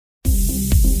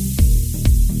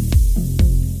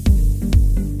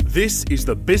This is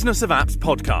the Business of Apps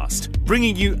podcast,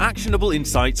 bringing you actionable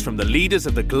insights from the leaders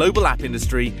of the global app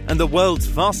industry and the world's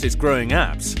fastest growing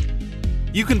apps.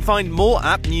 You can find more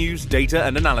app news, data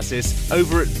and analysis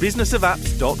over at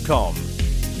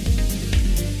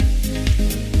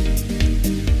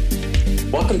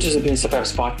businessofapps.com. Welcome to the Business of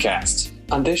Apps podcast.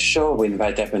 On this show, we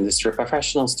invite app industry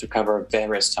professionals to cover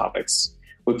various topics.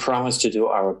 We promise to do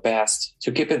our best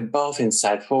to keep it both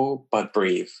insightful but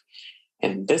brief.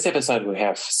 In this episode, we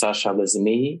have Sacha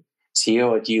Lazimi,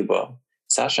 CEO at Yubo.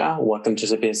 Sacha, welcome to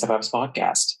the Business of Apps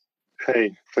podcast.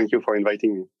 Hey, thank you for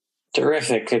inviting me.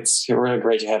 Terrific. It's really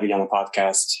great to have you on the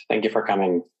podcast. Thank you for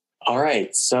coming. All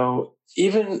right. So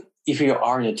even if you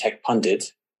aren't a tech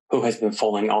pundit who has been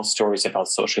following all stories about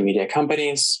social media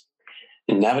companies,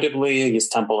 inevitably you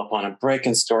stumble upon a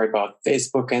breaking story about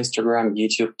Facebook, Instagram,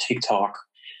 YouTube, TikTok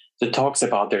that talks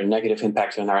about their negative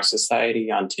impact on our society,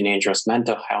 on teenagers'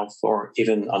 mental health, or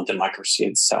even on democracy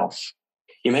itself.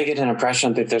 You may get an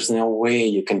impression that there's no way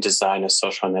you can design a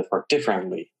social network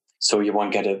differently, so you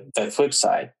won't get that flip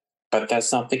side. But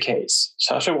that's not the case.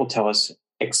 Sacha will tell us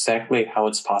exactly how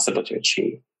it's possible to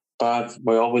achieve. But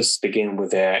we always begin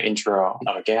with the intro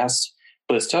of a guest.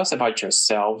 Please tell us about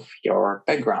yourself, your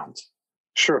background.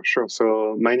 Sure.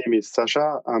 So my name is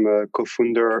Sacha. I'm a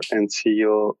co-founder and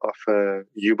CEO of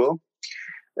Yubo.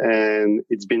 And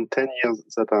it's been 10 years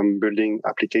that I'm building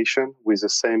application with the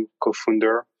same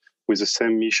co-founder, with the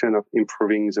same mission of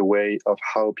improving the way of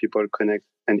how people connect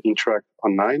and interact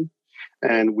online.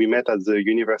 And we met at the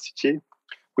university.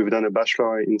 We've done a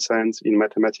bachelor in science in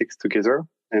mathematics together.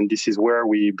 And this is where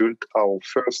we built our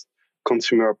first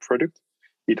consumer product.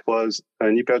 It was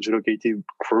an hypergeolocated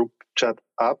group chat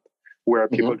app where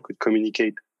people could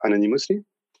communicate anonymously.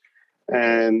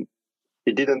 And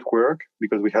it didn't work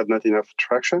because we had not enough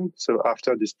traction. So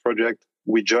after this project,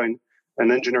 we joined an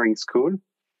engineering school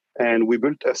and we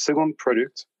built a second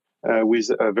product with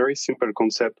a very simple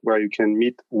concept where you can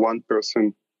meet one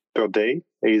person per day,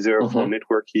 either for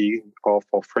networking or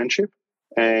for friendship.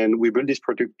 And we built this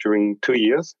product during 2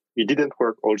 years. It didn't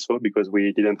work also because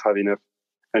we didn't have enough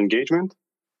engagement.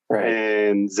 Right.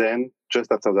 And then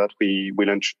just after that, we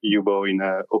launched Yubo in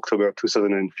October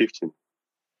 2015.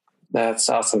 That's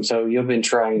awesome. So you've been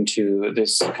trying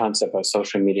this concept of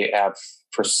social media app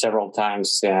for several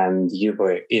times, and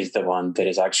Yubo is the one that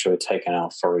is actually taken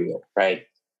off for you, right?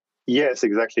 Yes,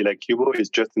 exactly. Like Yubo is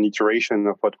just an iteration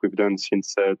of what we've done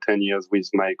since 10 years with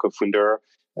my co-founder,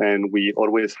 and we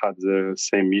always had the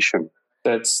same mission.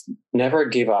 That's never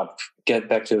give up. Get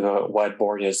back to the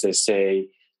whiteboard, as they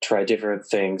say. Try different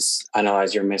things,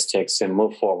 analyze your mistakes, and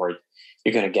move forward.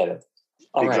 You're going to get it.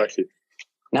 All exactly. Right.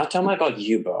 Now tell me about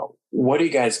Yubo. What do you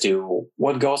guys do?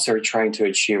 What goals are you trying to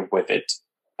achieve with it?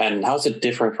 And how's it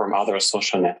different from other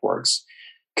social networks?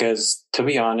 Because to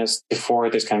be honest, before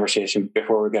this conversation,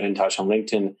 before we got in touch on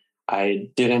LinkedIn,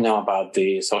 I didn't know about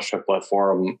the social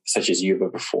platform such as Yubo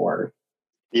before.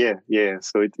 Yeah.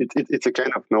 So it's a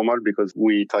kind of normal because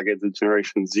we target the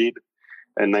Generation Z.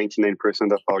 And 99%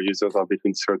 of our users are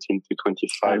between 13 to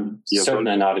 25 years old.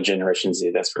 Certainly not a Generation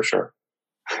Z, that's for sure.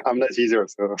 I'm not either,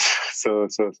 so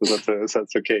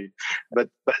that's okay. But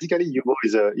basically, Yubo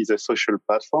is a social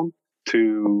platform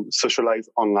to socialize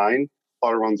online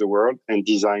all around the world and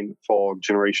designed for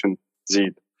Generation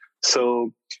Z.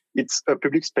 So it's a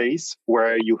public space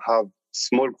where you have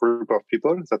small group of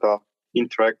people that are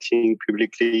interacting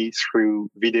publicly through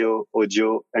video,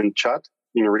 audio, and chat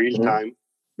in real time,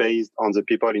 based on the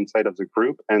people inside of the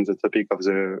group and the topic of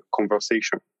the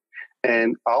conversation.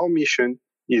 And our mission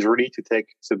is really to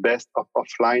take the best of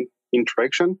offline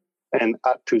interaction and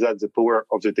add to that the power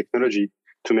of the technology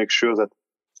to make sure that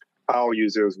our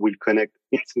users will connect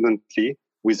instantly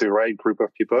with the right group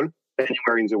of people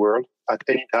anywhere in the world at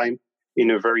any time in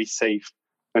a very safe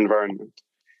environment.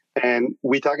 And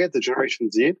we target the Generation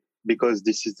Z because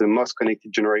this is the most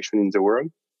connected generation in the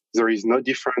world. There is no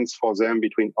difference for them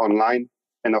between online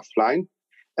and offline,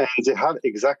 and they have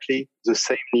exactly the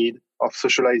same need of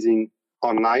socializing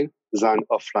online than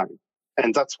offline.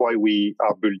 And that's why we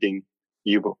are building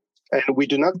Yubo. And we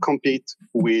do not compete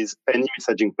with any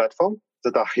messaging platform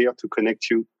that are here to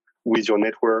connect you with your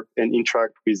network and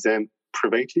interact with them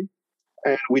privately.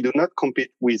 And we do not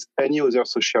compete with any other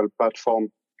social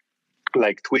platform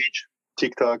like Twitch,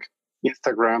 TikTok,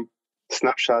 Instagram,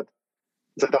 Snapchat,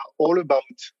 that are all about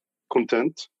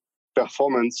content,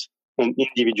 performance, and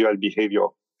individual behavior.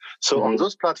 So on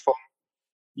those platforms,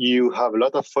 you have a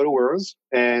lot of followers,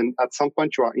 and at some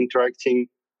point you are interacting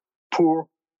poor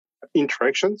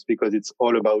interactions because it's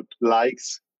all about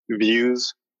likes,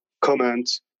 views,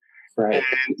 comments, and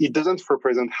it doesn't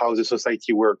represent how the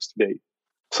society works today.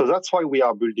 So that's why we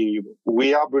are building Yubo.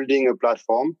 We are building a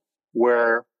platform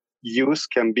where youth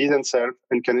can be themselves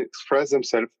and can express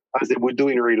themselves as they would do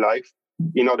in real life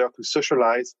in order to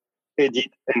socialize,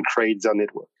 edit, and create their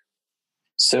network.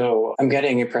 So I'm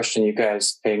getting the impression you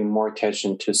guys paying more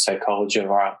attention to psychology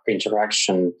of our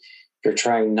interaction. You're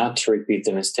trying not to repeat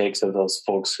the mistakes of those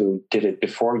folks who did it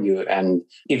before you, and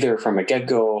either from a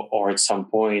get-go or at some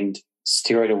point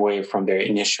steered away from their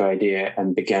initial idea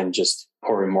and began just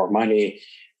pouring more money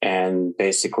and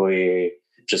basically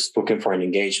just looking for an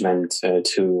engagement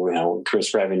to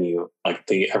increase revenue. Like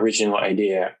the original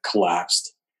idea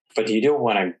collapsed. But you do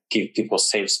want to give people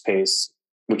safe space,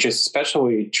 which is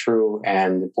especially true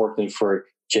and important for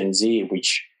Gen Z,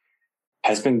 which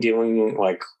has been dealing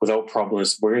like without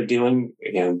problems we're dealing,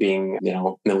 being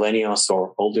millennials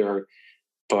or older,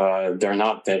 but they're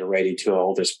not that ready to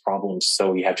all these problems.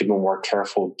 So you have to be more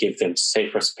careful, give them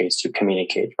safer space to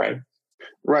communicate, right?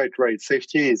 Right.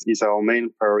 Safety is our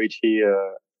main priority,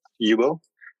 Yubo.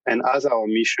 And as our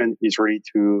mission is really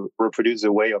to reproduce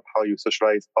the way of how you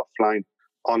socialize offline,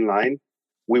 online,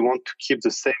 we want to keep the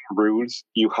same rules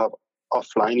you have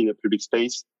offline in a public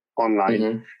space online.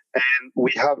 Mm-hmm. And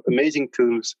we have amazing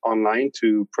tools online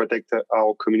to protect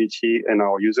our community and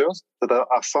our users that are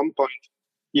at some point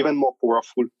even more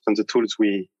powerful than the tools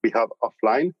we have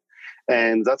offline.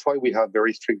 And that's why we have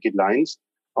very strict guidelines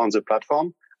on the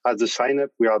platform. At the sign up,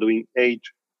 we are doing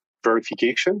age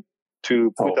verification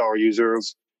to put our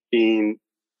users in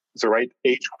the right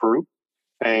age group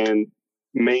and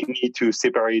mainly to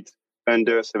separate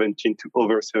under 17 to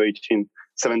over 17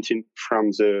 from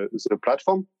the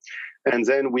platform. And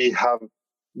then we are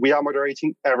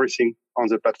moderating everything on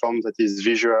the platform that is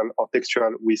visual or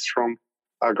textual with strong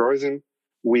algorithm.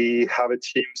 We have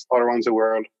teams all around the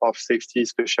world of safety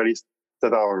specialists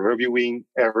that are reviewing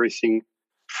everything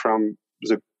from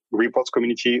the reports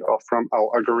community or from our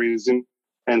algorithm,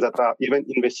 and that are even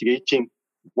investigating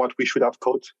what we should have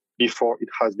caught before it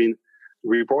has been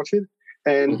reported.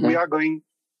 And we are going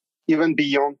even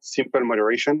beyond simple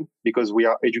moderation because we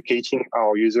are educating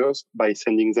our users by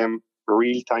sending them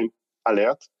real-time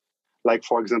alert. Like,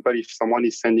 for example, if someone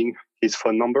is sending his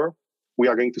phone number, we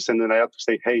are going to send an alert to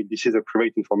say, hey, this is a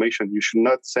private information. You should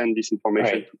not send this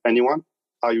information to anyone.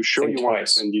 Are you sure you want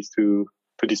to send this to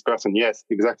this person? Yes,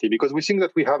 exactly. Because we think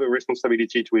that we have a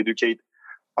responsibility to educate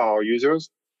our users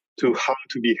to how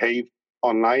to behave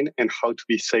online and how to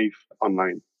be safe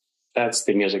online. That's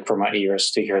the music for my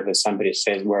ears to hear that somebody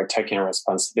says we're taking a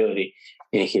responsibility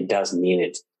and he does mean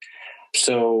it.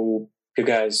 So you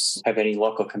guys have any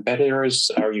local competitors?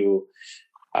 Are you,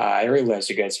 I realize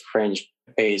you guys are French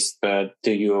based, but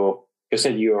you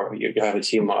said you have a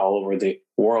team all over the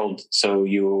world. So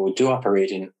you do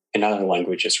operate in other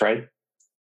languages, right?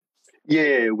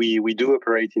 Yeah, we do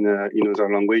operate in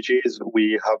other languages.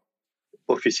 We have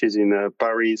offices in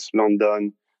Paris,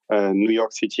 London, New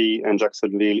York City, and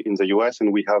Jacksonville in the US.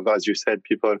 And we have, as you said,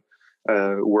 people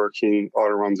working all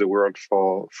around the world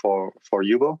for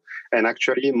Yubo. And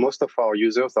actually, most of our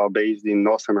users are based in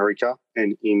North America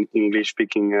and in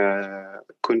English-speaking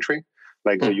country,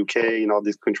 like the UK,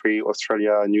 Nordic country,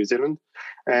 Australia, New Zealand.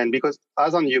 And because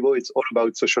as on Yubo, it's all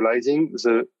about socializing,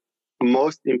 the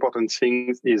most important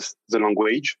thing is the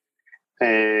language.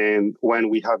 And when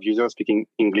we have users speaking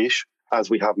English, as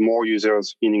we have more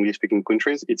users in English-speaking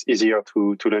countries, it's easier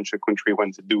to launch a country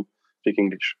when they do speak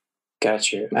English.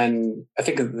 Gotcha. And I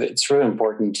think it's really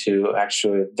important to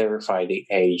actually verify the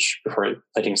age before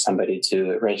letting somebody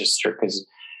to register, because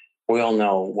we all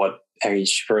know what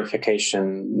age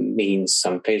verification means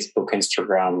on Facebook,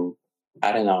 Instagram.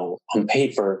 I don't know, on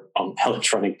paper, on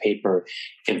electronic paper,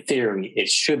 in theory, it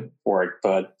should work.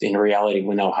 But in reality,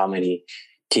 we know how many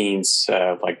teens,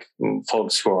 like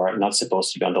folks who are not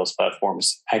supposed to be on those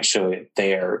platforms, actually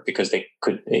there because they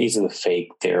could easily fake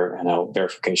their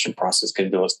verification process could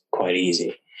be quite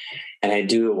easy. And I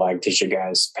do like that you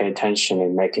guys pay attention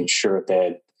in making sure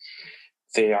that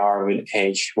they are of an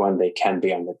age when they can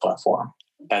be on the platform.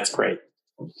 That's great.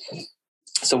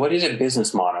 So what is a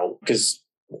business model? Because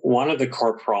one of the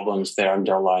core problems that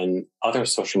underline other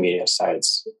social media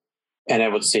sites, and I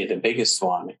would say the biggest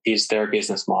one, is their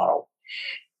business model.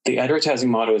 The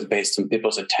advertising model is based on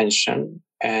people's attention,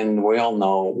 and we all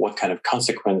know what kind of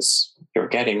consequence you're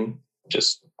getting.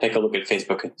 Just take a look at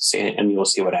Facebook and you will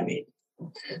see what I mean.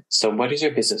 So what is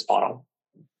your business model?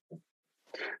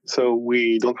 So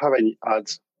we don't have any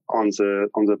ads on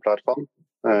the platform.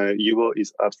 Yubo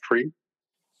is ad free,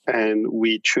 and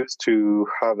we choose to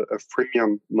have a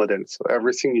freemium model. So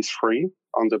everything is free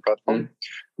on the platform,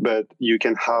 but you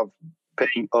can have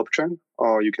paying option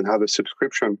or you can have a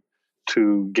subscription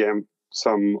to gain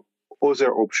some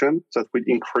other options that will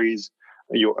increase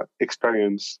your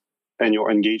experience and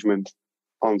your engagement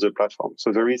on the platform.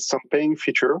 So there is some paying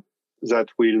feature that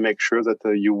will make sure that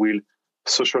you will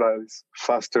socialize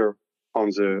faster on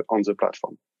the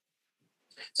platform.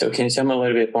 So can you tell me a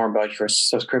little bit more about your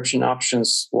subscription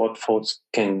options, what folks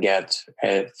can get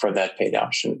for that paid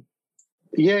option?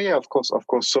 Yeah, of course.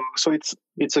 So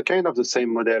it's a kind of the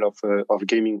same model of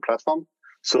gaming platform.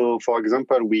 So for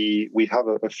example, we have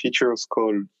a feature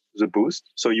called the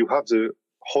Boost. So you have the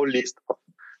whole list of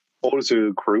all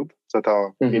the group that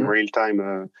are in real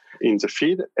time in the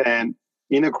feed, and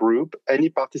in a group, any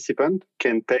participant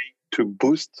can pay to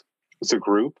boost the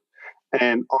group,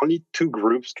 and only 2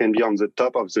 groups can be on the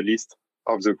top of the list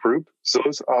of the group.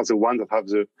 Those are the ones that have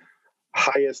the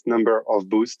highest number of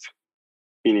boosts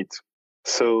in it.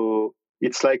 So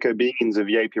it's like being in the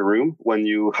VIP room when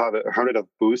you have 100 of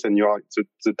boosts and you are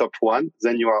the top one,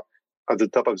 then you are at the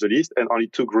top of the list and only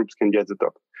 2 groups can get the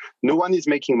top. No one is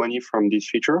making money from this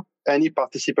feature. Any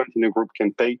participant in a group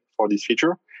can pay for this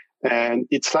feature. And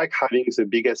it's like having the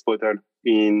biggest bottle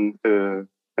in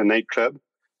a nightclub.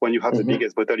 When you have the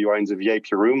biggest bottle, you are in the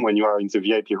VIP room. When you are in the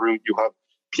VIP room, you have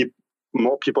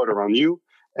more people around you.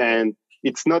 And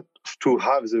it's not to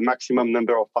have the maximum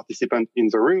number of participants in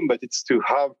the room, but it's to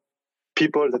have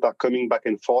people that are coming back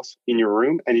and forth in your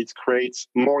room, and it creates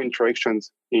more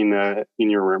interactions in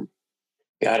your room.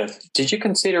 Got it. Did you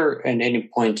consider at any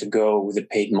point to go with a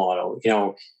paid model?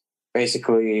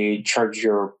 Basically charge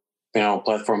your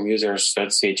platform users,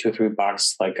 let's say $2 or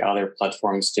 $3 like other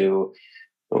platforms do.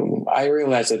 I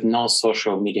realize that no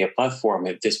social media platform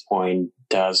at this point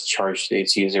does charge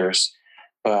its users,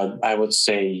 but I would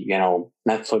say,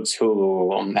 Netflix,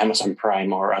 Hulu, Amazon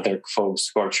Prime, or other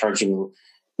folks who are charging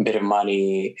a bit of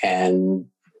money, and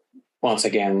once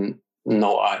again,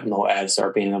 no ads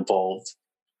are being involved.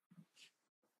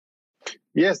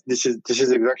 Yes, this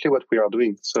is exactly what we are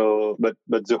doing. So, but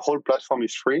the whole platform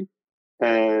is free,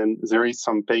 and there is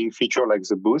some paying feature like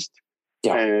the Boost,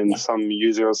 and some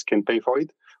users can pay for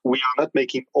it. We are not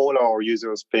making all our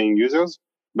users paying users,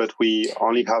 but we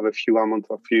only have a few amount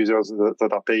of users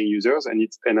that are paying users, and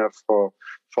it's enough for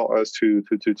us to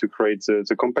create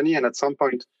the company. And at some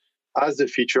point, as the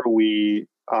feature we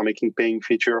are making paying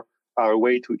feature are a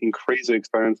way to increase the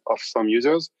experience of some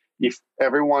users. If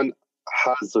everyone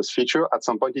has this feature, at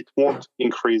some point it won't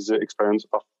increase the experience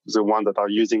of the one that are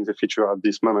using the feature at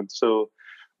this moment. So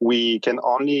we can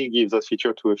only give the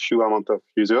feature to a few amount of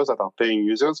users that are paying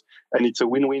users, and it's a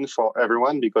win-win for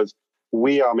everyone because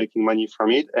we are making money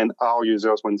from it, and our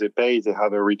users, when they pay, they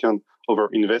have a return over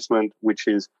investment, which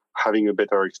is having a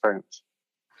better experience.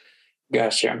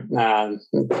 Gotcha.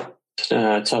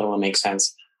 Totally makes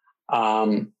sense.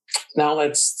 Now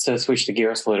let's switch the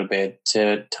gears a little bit.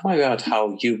 Tell me about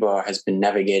how Yubo has been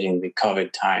navigating the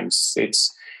COVID times. It's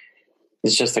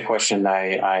just a question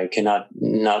I cannot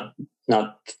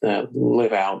not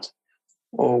live out.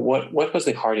 What was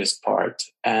the hardest part?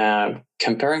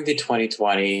 Comparing the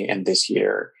 2020 and this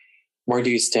year, where do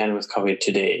you stand with COVID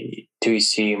today? Do you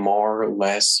see more or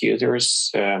less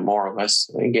users, more or less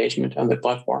engagement on the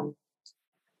platform?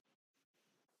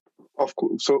 Of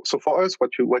course. So for us,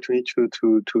 what you need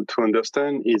to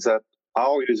understand is that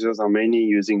our users are mainly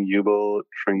using Yubo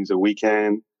during the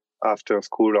weekend, after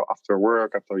school or after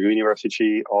work, after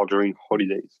university, or during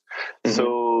holidays.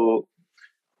 So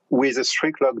with a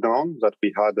strict lockdown that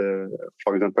we had,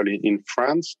 for example, in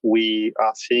France, we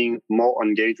are seeing more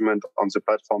engagement on the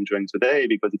platform during the day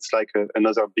because it's like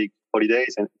another big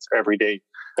holidays and it's every day,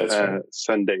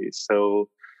 Sundays. So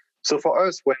for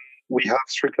us, when we have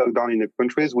strict lockdown in the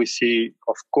countries, we see,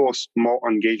 of course, more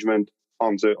engagement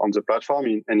on the platform.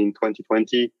 And in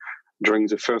 2020, during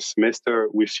the first semester,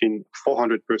 we've seen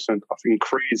 400% of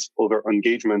increase over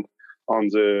engagement on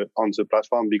the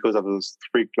platform because of the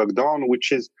strict lockdown,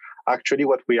 which is actually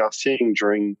what we are seeing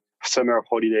during summer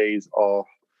holidays or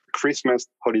Christmas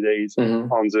holidays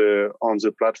on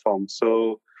the platform.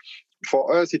 So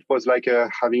for us, it was like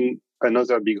having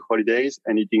another big holidays,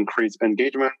 and it increased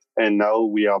engagement. And now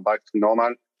we are back to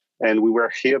normal. And we were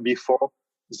here before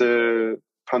the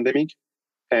pandemic,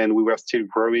 and we were still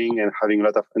growing and having a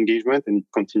lot of engagement, and it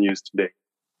continues today.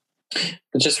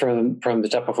 Just from the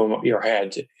top of your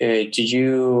head, did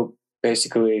you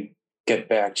basically get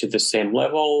back to the same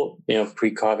level,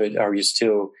 pre-COVID? Are you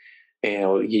still,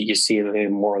 you see a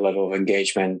more level of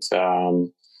engagement,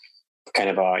 going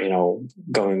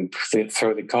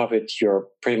through the COVID? You're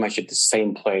pretty much at the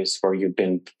same place where you've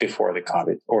been before the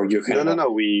COVID, or you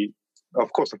No.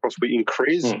 of course, we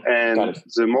increase, and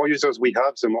the more users we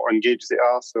have, the more engaged they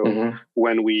are. So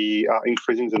when we are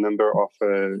increasing the number of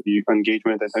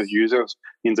engagement and users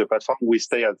in the platform, we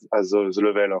stay at those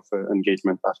level of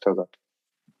engagement after that.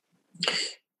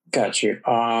 Got you.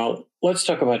 Let's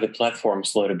talk about the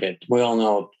platforms a little bit. We all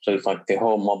know that, like, the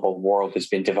whole mobile world has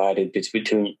been divided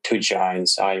between two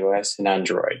giants, iOS and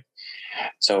Android.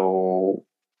 So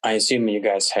I assume you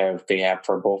guys have the app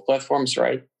for both platforms,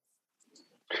 right?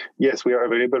 Yes, we are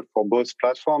available for both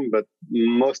platforms, but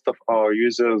most of our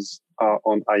users are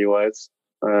on iOS.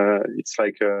 It's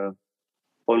like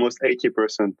almost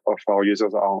 80% of our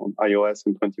users are on iOS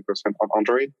and 20% on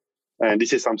Android. And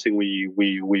this is something we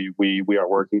are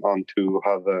working on to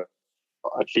have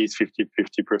at least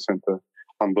 50%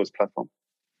 on both platforms.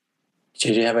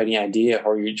 Do you have any idea,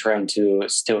 or are you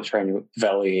still trying to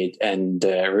evaluate and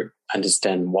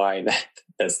understand why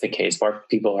that's the case? Why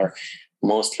people are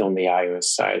mostly on the iOS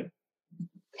side?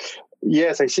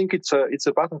 Yes, I think it's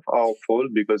a part of our fault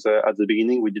because at the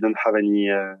beginning we didn't have any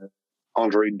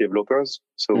Android developers.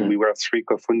 So we were 3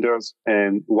 co-founders,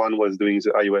 and one was doing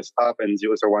the iOS app and the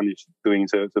other one is doing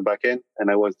the backend,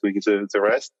 and I was doing the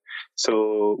rest.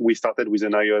 So we started with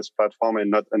an iOS platform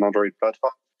and not an Android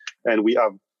platform. And we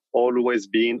have always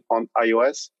been on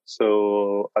iOS.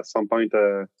 So at some point,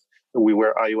 we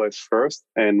were iOS first,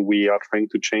 and we are trying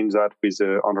to change that with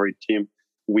the Android team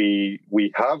we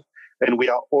have. And we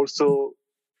are also,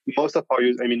 most of our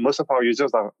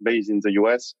users are based in the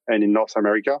US and in North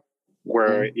America,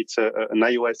 where it's an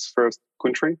iOS first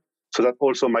country. So that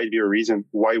also might be a reason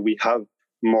why we have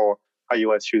more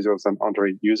iOS users than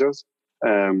Android users.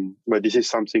 But this is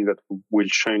something that will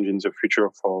change in the future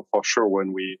for sure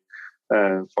when we,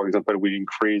 for example, we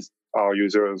increase our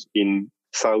users in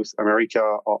South America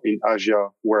or in Asia,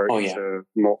 where it's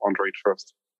more Android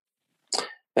first.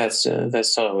 That's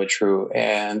totally true.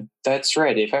 And that's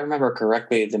right. If I remember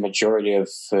correctly, the majority of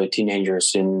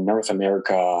teenagers in North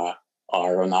America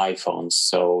are on iPhones.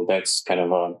 So that's kind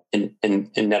of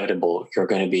inevitable. You're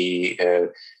going to be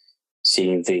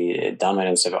seeing the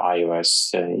dominance of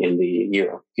iOS in the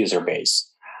user base.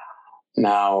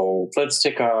 Now, let's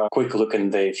take a quick look in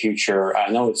the future. I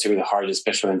know it's really hard,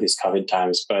 especially in these COVID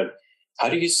times, but how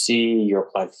do you see your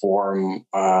platform,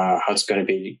 how it's going to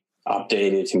be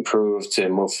updated, improved, to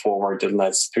move forward in,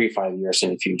 let's 3-5 years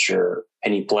in the future?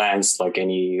 Any plans,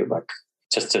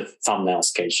 just a thumbnail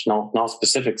sketch, no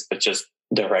specifics, but just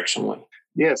directionally?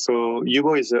 Yeah, so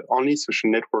Yubo is the only social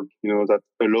network, that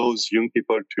allows young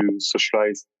people to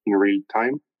socialize in real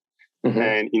time.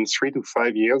 And in 3 to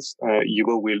 5 years,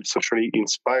 Yubo will socially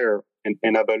inspire and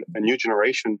enable a new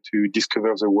generation to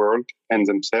discover the world and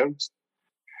themselves.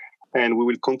 And we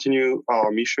will continue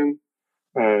our mission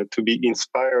to be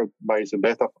inspired by the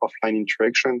best of offline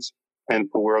interactions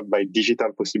and powered by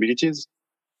digital possibilities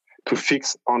to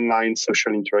fix online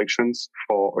social interactions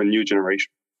for a new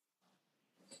generation.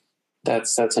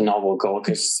 That's a noble goal,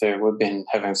 because we've been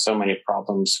having so many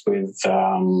problems with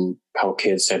how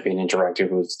kids have been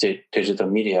interacting with digital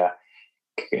media.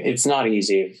 It's not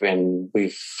easy, and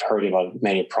we've heard about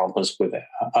many problems with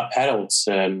adults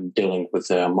dealing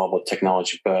with mobile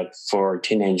technology, but for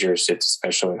teenagers, it's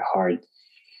especially hard.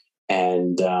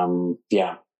 And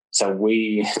so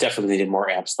we definitely need more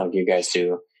apps like you guys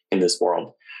do in this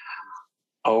world.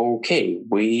 Okay,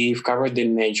 we've covered the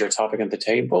major topic on the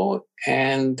table,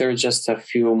 and there are just a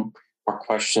few more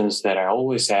questions that I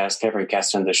always ask every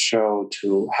guest on the show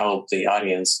to help the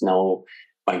audience know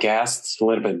my guests a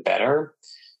little bit better.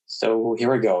 So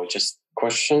here we go. Just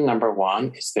question number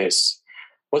 1 is this: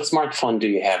 what smartphone do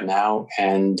you have now?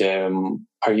 And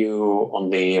have you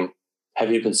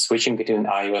been switching between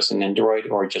iOS and Android,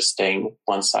 or just staying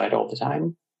one side all the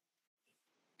time?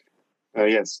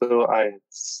 Yes, so I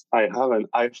have an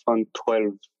iPhone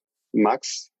 12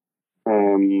 Max.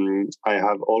 I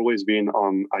have always been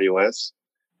on iOS.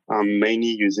 I'm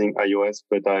mainly using iOS,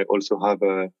 but I also have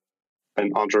an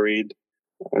Android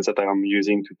that I am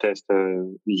using to test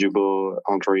a Yubo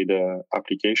Android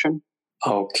application.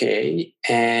 Okay,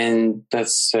 and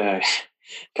let's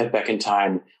get back in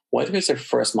time. What was your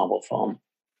first mobile phone?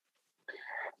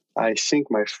 I think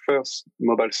my first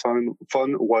mobile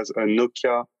phone was a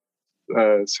Nokia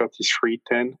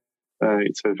 3310.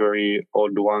 It's a very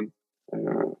old one.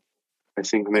 I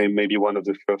think maybe one of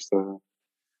the first.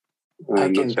 I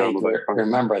can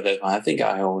remember that one. I think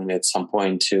I owned it at some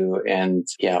point too. And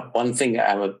one thing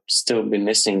I would still be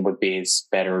missing would be its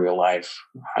battery life.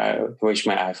 I wish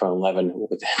my iPhone 11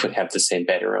 would have the same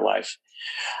battery life.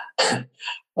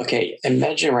 Okay,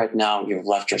 imagine right now you've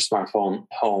left your smartphone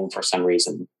home for some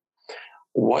reason.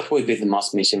 What would be the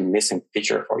most missing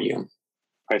feature for you?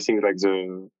 I think like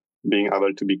the being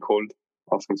able to be called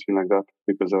or something like that,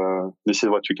 because this is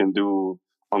what you can do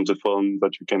on the phone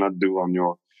that you cannot do on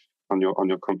your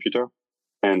computer.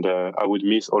 And I would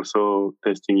miss also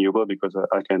testing Yubo because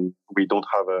we don't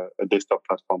have a desktop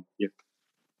platform yet.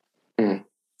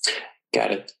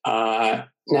 Got it.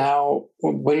 Now,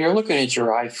 when you're looking at your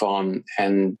iPhone,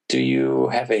 and do you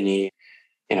have any,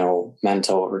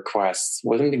 mental requests?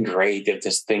 Wouldn't it be great if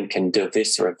this thing can do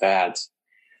this or that?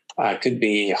 It could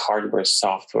be hardware,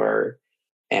 software,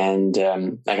 and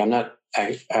I'm not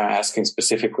asking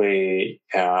specifically.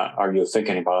 Are you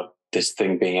thinking about this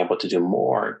thing being able to do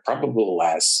more? Probably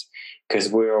less, because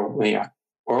we're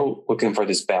looking for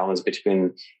this balance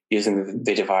between using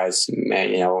the device,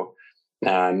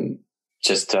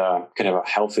 just kind of a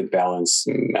healthy balance,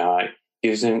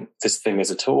 using this thing as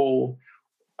a tool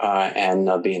and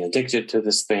not being addicted to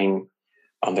this thing.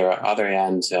 On the other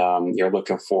end, you're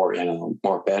looking for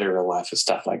more battery life and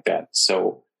stuff like that.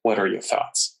 So, what are your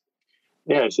thoughts?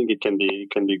 Yeah, I think it can be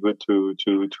good to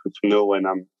know when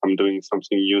I'm doing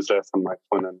something useless on my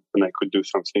phone and I could do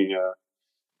something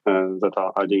that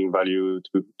are adding value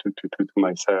to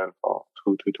myself or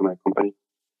to my company.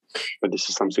 But this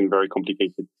is something very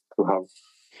complicated to have.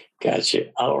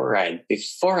 Gotcha. All right.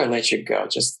 Before I let you go,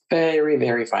 just very,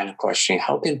 very final question.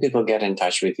 How can people get in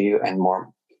touch with you and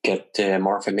get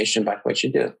more information about what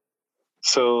you do?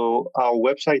 So our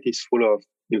website is full of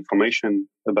information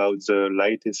about the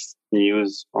latest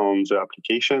news on the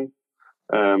application.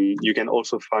 You can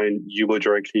also find Yubo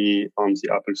directly on the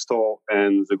Apple Store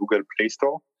and the Google Play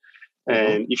Store.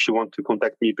 And if you want to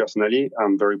contact me personally,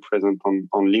 I'm very present on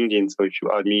LinkedIn. So if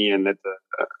you add me and let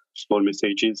small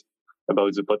messages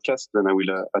about the podcast, then I will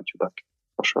add you back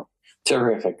for sure.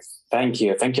 Terrific. Thank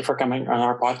you. Thank you for coming on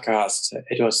our podcast.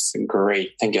 It was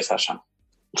great. Thank you, Sacha.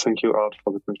 Thank you, Art,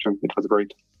 for the question. It was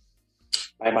great.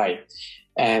 Bye-bye.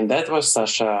 And that was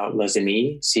Sacha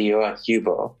Lazimi, CEO at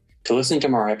Yubo. To listen to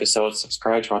more episodes,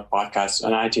 subscribe to our podcast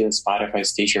on iTunes, Spotify,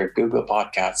 Stitcher, Google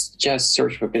Podcasts. Just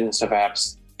search for Business of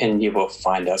Apps and you will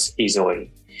find us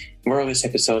easily. We release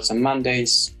episodes on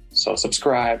Mondays, so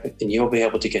subscribe and you'll be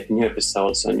able to get new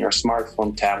episodes on your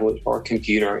smartphone, tablet, or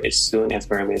computer as soon as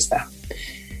we release them.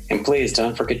 And please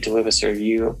don't forget to leave us a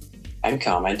review and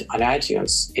comment on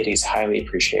iTunes. It is highly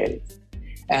appreciated.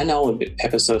 And all the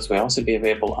episodes will also be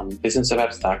available on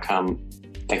businessofapps.com.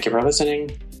 Thank you for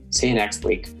listening. See you next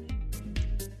week.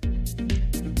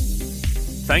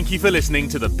 Thank you for listening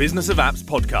to the Business of Apps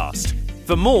podcast.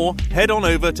 For more, head on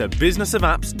over to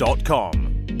businessofapps.com.